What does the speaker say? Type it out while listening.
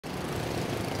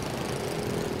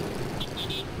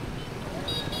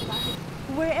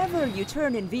Wherever you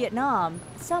turn in Vietnam,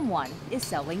 someone is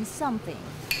selling something.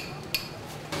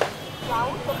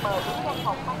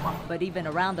 But even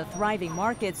around the thriving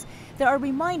markets, there are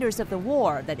reminders of the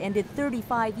war that ended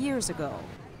 35 years ago.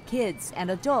 Kids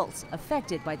and adults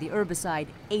affected by the herbicide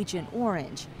Agent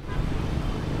Orange.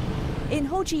 In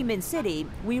Ho Chi Minh City,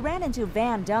 we ran into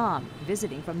Van Dam,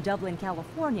 visiting from Dublin,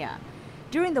 California.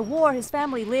 During the war, his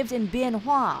family lived in Bien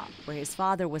Hoa, where his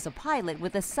father was a pilot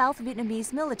with the South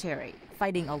Vietnamese military,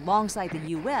 fighting alongside the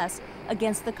U.S.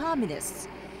 against the communists.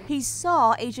 He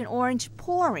saw Agent Orange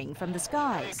pouring from the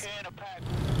skies.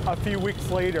 A few weeks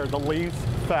later, the leaves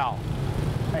fell.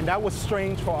 And that was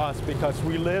strange for us because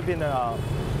we live in a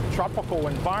tropical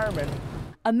environment.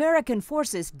 American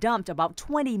forces dumped about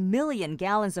 20 million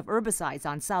gallons of herbicides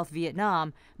on South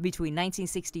Vietnam between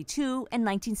 1962 and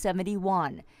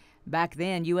 1971. Back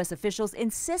then, U.S. officials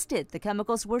insisted the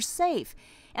chemicals were safe,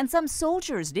 and some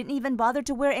soldiers didn't even bother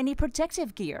to wear any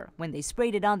protective gear when they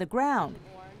sprayed it on the ground.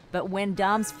 But when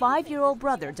Dam's 5-year-old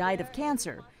brother died of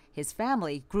cancer, his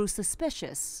family grew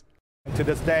suspicious. To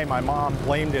this day, my mom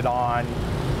blamed it on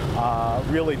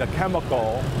really the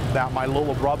chemical that my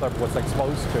little brother was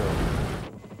exposed to.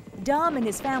 Dam and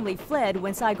his family fled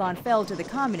when Saigon fell to the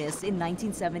communists in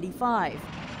 1975.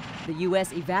 The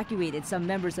U.S. evacuated some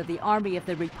members of the Army of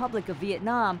the Republic of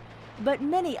Vietnam, but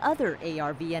many other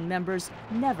ARVN members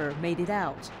never made it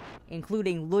out,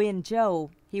 including Nguyen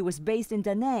Châu. He was based in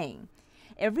Da Nang.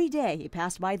 Every day he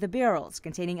passed by the barrels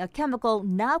containing a chemical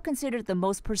now considered the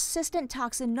most persistent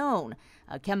toxin known,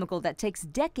 a chemical that takes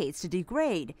decades to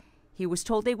degrade. He was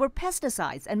told they were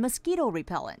pesticides and mosquito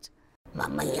repellent.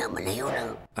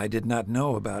 I did not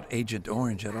know about Agent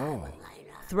Orange at all.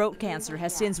 Throat cancer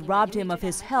has since robbed him of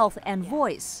his health and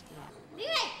voice.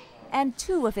 And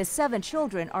 2 of his 7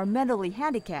 children are mentally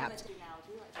handicapped.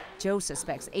 Joe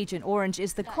suspects Agent Orange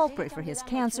is the culprit for his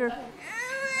cancer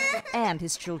and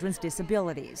his children's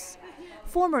disabilities.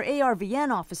 Former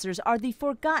ARVN officers are the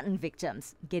forgotten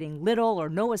victims, getting little or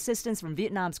no assistance from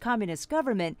Vietnam's communist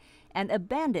government and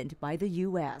abandoned by the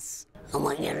U.S.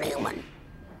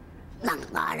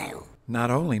 Not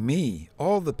only me,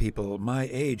 all the people my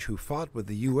age who fought with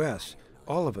the U.S.,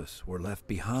 all of us were left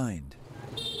behind.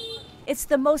 It's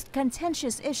the most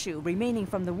contentious issue remaining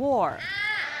from the war.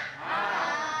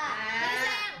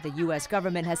 The U.S.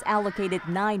 government has allocated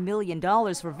 $9 million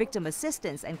for victim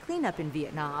assistance and cleanup in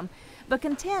Vietnam, but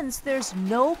contends there's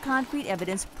no concrete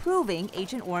evidence proving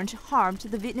Agent Orange harmed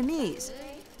the Vietnamese.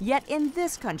 Yet in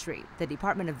this country, the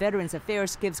Department of Veterans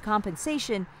Affairs gives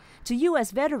compensation to U.S.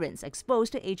 veterans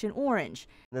exposed to Agent Orange.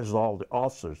 This is all the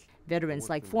officers. Veterans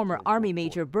like former Army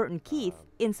Major Burton Keith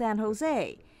in San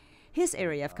Jose. His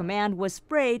area of command was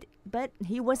sprayed, but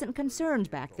he wasn't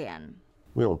concerned back then.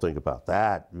 We don't think about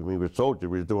that. When we were soldiers,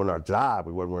 we were doing our job.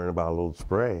 We weren't worrying about a little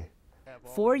spray.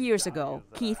 4 years ago,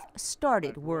 Keith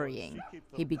started worrying.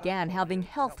 He began having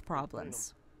health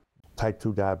problems. Type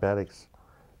 2 diabetics,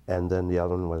 and then the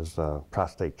other one was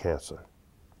prostate cancer.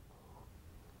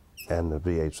 And the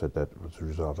VA said that was a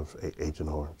result of Agent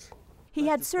Orange. He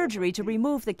had surgery to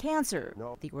remove the cancer.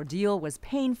 The ordeal was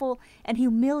painful and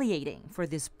humiliating for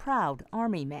this proud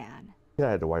Army man. I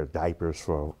had to wear diapers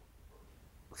for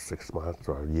 6 months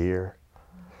or a year.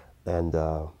 And I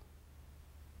don't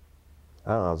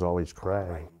know, I was always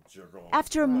crying.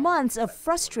 After months of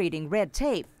frustrating red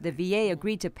tape, the VA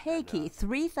agreed to pay Keith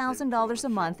 $3,000 a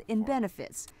month in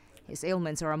benefits. His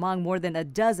ailments are among more than a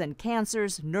dozen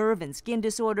cancers, nerve and skin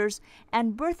disorders,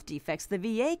 and birth defects the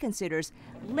VA considers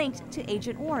linked to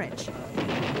Agent Orange.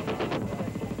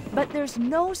 But there's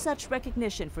no such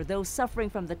recognition for those suffering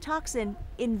from the toxin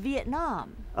in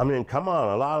Vietnam. I mean, come on,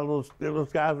 a lot of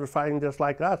those guys were fighting just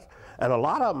like us, and a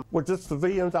lot of them were just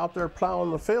civilians out there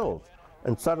plowing the fields.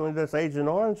 And suddenly this Agent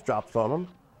Orange drops on them,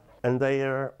 and they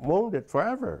are wounded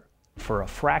forever. For a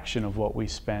fraction of what we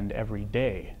spend every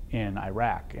day in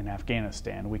Iraq and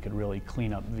Afghanistan, we could really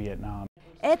clean up Vietnam.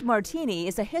 Ed Martini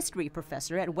is a history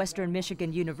professor at Western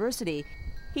Michigan University.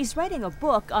 He's writing a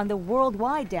book on the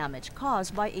worldwide damage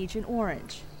caused by Agent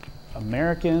Orange.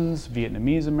 Americans,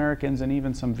 Vietnamese Americans, and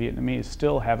even some Vietnamese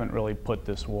still haven't really put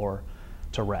this war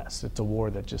to rest. It's a war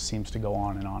that just seems to go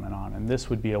on and on and on. And this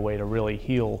would be a way to really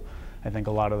heal, I think,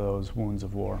 a lot of those wounds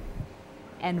of war.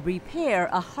 And repair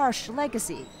a harsh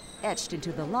legacy etched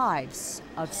into the lives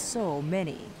of so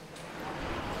many.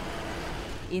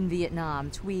 In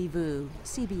Vietnam, Thuy Vu,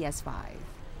 CBS 5.